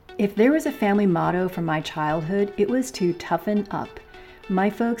If there was a family motto from my childhood, it was to toughen up. My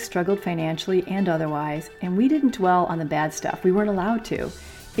folks struggled financially and otherwise, and we didn't dwell on the bad stuff. We weren't allowed to.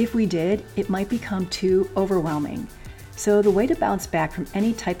 If we did, it might become too overwhelming. So the way to bounce back from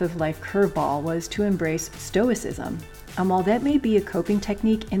any type of life curveball was to embrace stoicism. And while that may be a coping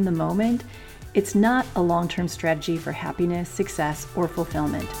technique in the moment, it's not a long-term strategy for happiness, success, or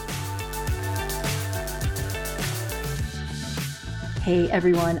fulfillment. Hey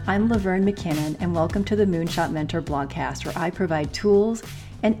everyone, I'm Laverne McKinnon, and welcome to the Moonshot Mentor blogcast, where I provide tools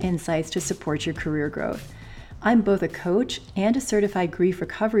and insights to support your career growth. I'm both a coach and a certified grief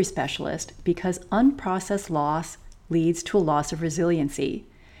recovery specialist because unprocessed loss leads to a loss of resiliency.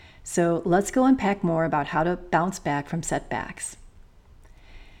 So let's go unpack more about how to bounce back from setbacks.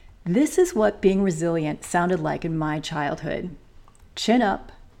 This is what being resilient sounded like in my childhood. Chin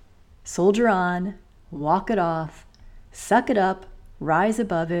up, soldier on, walk it off, suck it up, rise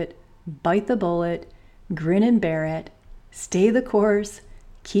above it, bite the bullet, grin and bear it, stay the course,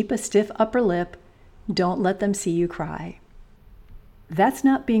 keep a stiff upper lip, don't let them see you cry. That's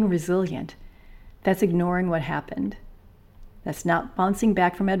not being resilient. That's ignoring what happened. That's not bouncing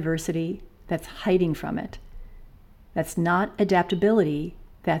back from adversity. That's hiding from it. That's not adaptability.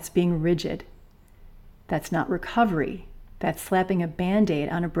 That's being rigid. That's not recovery. That's slapping a Band-Aid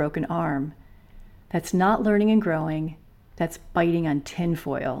on a broken arm. That's not learning and growing. That's biting on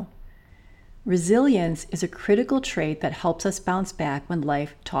tinfoil. Resilience is a critical trait that helps us bounce back when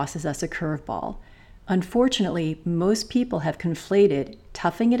life tosses us a curveball. Unfortunately, most people have conflated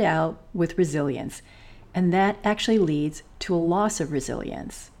toughing it out with resilience, and that actually leads to a loss of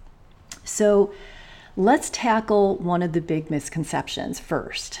resilience. So let's tackle one of the big misconceptions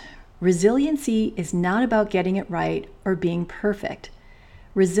first. Resiliency is not about getting it right or being perfect.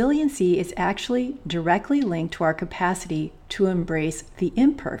 Resiliency is actually directly linked to our capacity to embrace the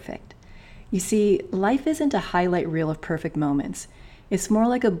imperfect. You see, life isn't a highlight reel of perfect moments. It's more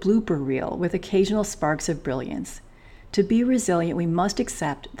like a blooper reel with occasional sparks of brilliance. To be resilient, we must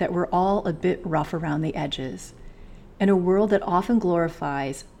accept that we're all a bit rough around the edges. In a world that often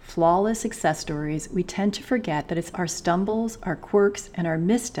glorifies flawless success stories, we tend to forget that it's our stumbles, our quirks, and our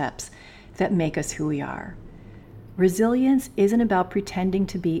missteps that make us who we are. Resilience isn't about pretending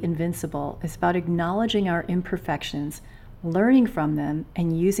to be invincible. It's about acknowledging our imperfections, learning from them,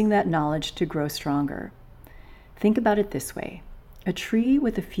 and using that knowledge to grow stronger. Think about it this way. A tree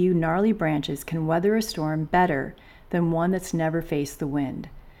with a few gnarly branches can weather a storm better than one that's never faced the wind.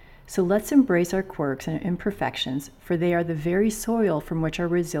 So let's embrace our quirks and imperfections, for they are the very soil from which our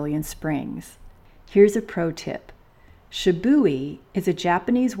resilience springs. Here's a pro tip. Shibui is a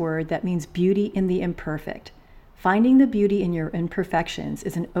Japanese word that means beauty in the imperfect. Finding the beauty in your imperfections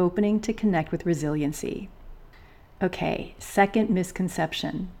is an opening to connect with resiliency. Okay, second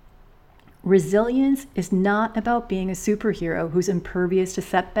misconception. Resilience is not about being a superhero who's impervious to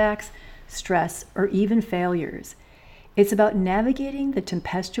setbacks, stress, or even failures. It's about navigating the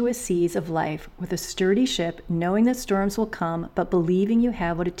tempestuous seas of life with a sturdy ship, knowing that storms will come, but believing you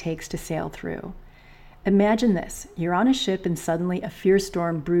have what it takes to sail through. Imagine this. You're on a ship and suddenly a fierce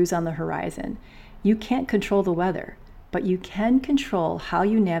storm brews on the horizon. You can't control the weather, but you can control how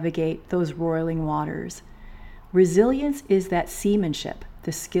you navigate those roiling waters. Resilience is that seamanship,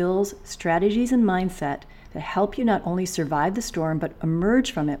 the skills, strategies, and mindset that help you not only survive the storm, but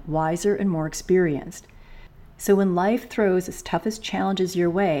emerge from it wiser and more experienced. So when life throws its toughest challenges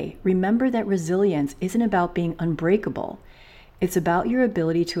your way, remember that resilience isn't about being unbreakable. It's about your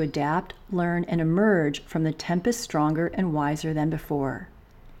ability to adapt, learn, and emerge from the tempest stronger and wiser than before.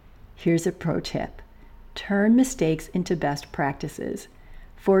 Here's a pro tip. Turn mistakes into best practices.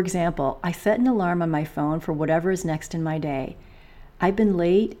 For example, I set an alarm on my phone for whatever is next in my day. I've been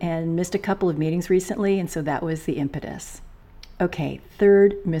late and missed a couple of meetings recently, and so that was the impetus. Okay,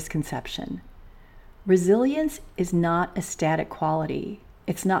 third misconception. Resilience is not a static quality.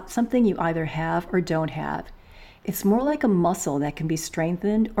 It's not something you either have or don't have. It's more like a muscle that can be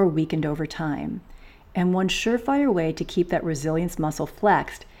strengthened or weakened over time. And one surefire way to keep that resilience muscle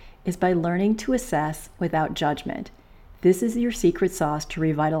flexed is by learning to assess without judgment. This is your secret sauce to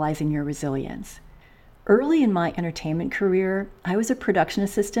revitalizing your resilience. Early in my entertainment career, I was a production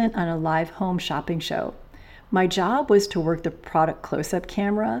assistant on a live home shopping show. My job was to work the product close-up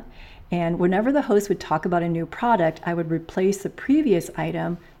camera, and whenever the host would talk about a new product, I would replace the previous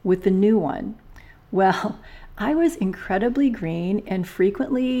item with the new one. Well, I was incredibly green, and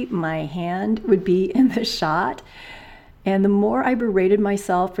frequently my hand would be in the shot. And the more I berated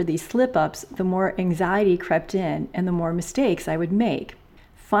myself for these slip-ups, the more anxiety crept in and the more mistakes I would make.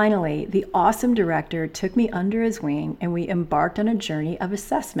 Finally, the awesome director took me under his wing and we embarked on a journey of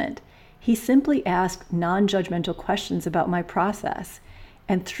assessment. He simply asked non-judgmental questions about my process.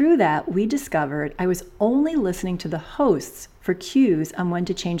 And through that, we discovered I was only listening to the hosts for cues on when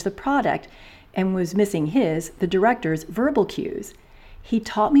to change the product and was missing the director's, verbal cues. He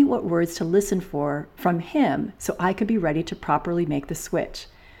taught me what words to listen for from him so I could be ready to properly make the switch.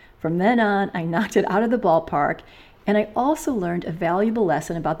 From then on, I knocked it out of the ballpark, and I also learned a valuable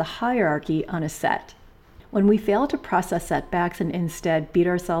lesson about the hierarchy on a set. When we fail to process setbacks and instead beat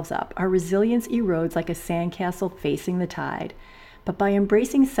ourselves up, our resilience erodes like a sandcastle facing the tide. But by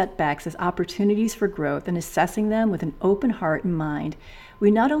embracing setbacks as opportunities for growth and assessing them with an open heart and mind, we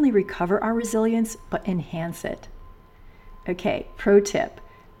not only recover our resilience, but enhance it. Okay, pro tip.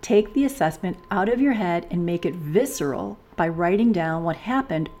 Take the assessment out of your head and make it visceral by writing down what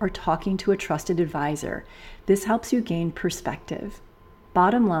happened or talking to a trusted advisor. This helps you gain perspective.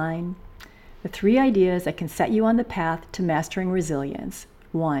 Bottom line, the 3 ideas that can set you on the path to mastering resilience.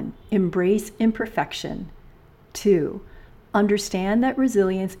 1, embrace imperfection. 2, understand that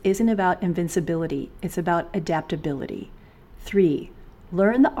resilience isn't about invincibility, it's about adaptability. 3,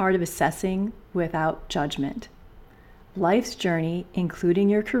 learn the art of assessing without judgment. Life's journey, including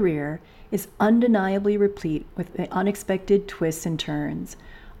your career, is undeniably replete with unexpected twists and turns.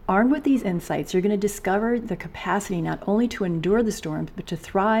 Armed with these insights, you're going to discover the capacity not only to endure the storms, but to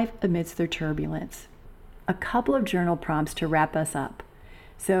thrive amidst their turbulence. A couple of journal prompts to wrap us up.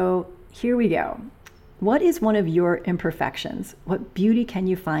 So here we go. What is one of your imperfections? What beauty can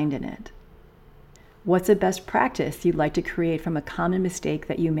you find in it? What's a best practice you'd like to create from a common mistake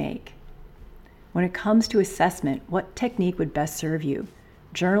that you make? When it comes to assessment, what technique would best serve you?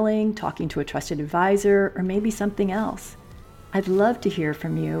 Journaling, talking to a trusted advisor, or maybe something else? I'd love to hear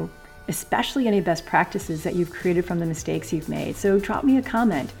from you, especially any best practices that you've created from the mistakes you've made. So drop me a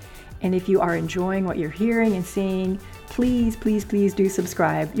comment. And if you are enjoying what you're hearing and seeing, please, please, please do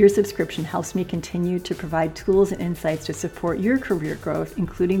subscribe. Your subscription helps me continue to provide tools and insights to support your career growth,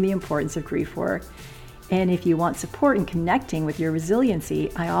 including the importance of grief work. And if you want support in connecting with your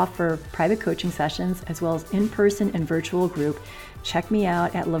resiliency, I offer private coaching sessions as well as in-person and virtual group. Check me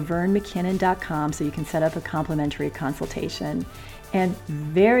out at lavernmckinnon.com so you can set up a complimentary consultation. And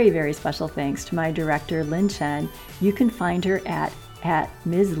very, very special thanks to my director, Lynn Chen. You can find her at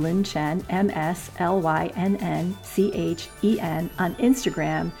Ms. Lynn Chen, MSLYNNCHEN on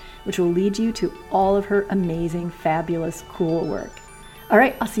Instagram, which will lead you to all of her amazing, fabulous, cool work. All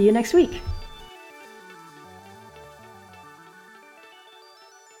right, I'll see you next week.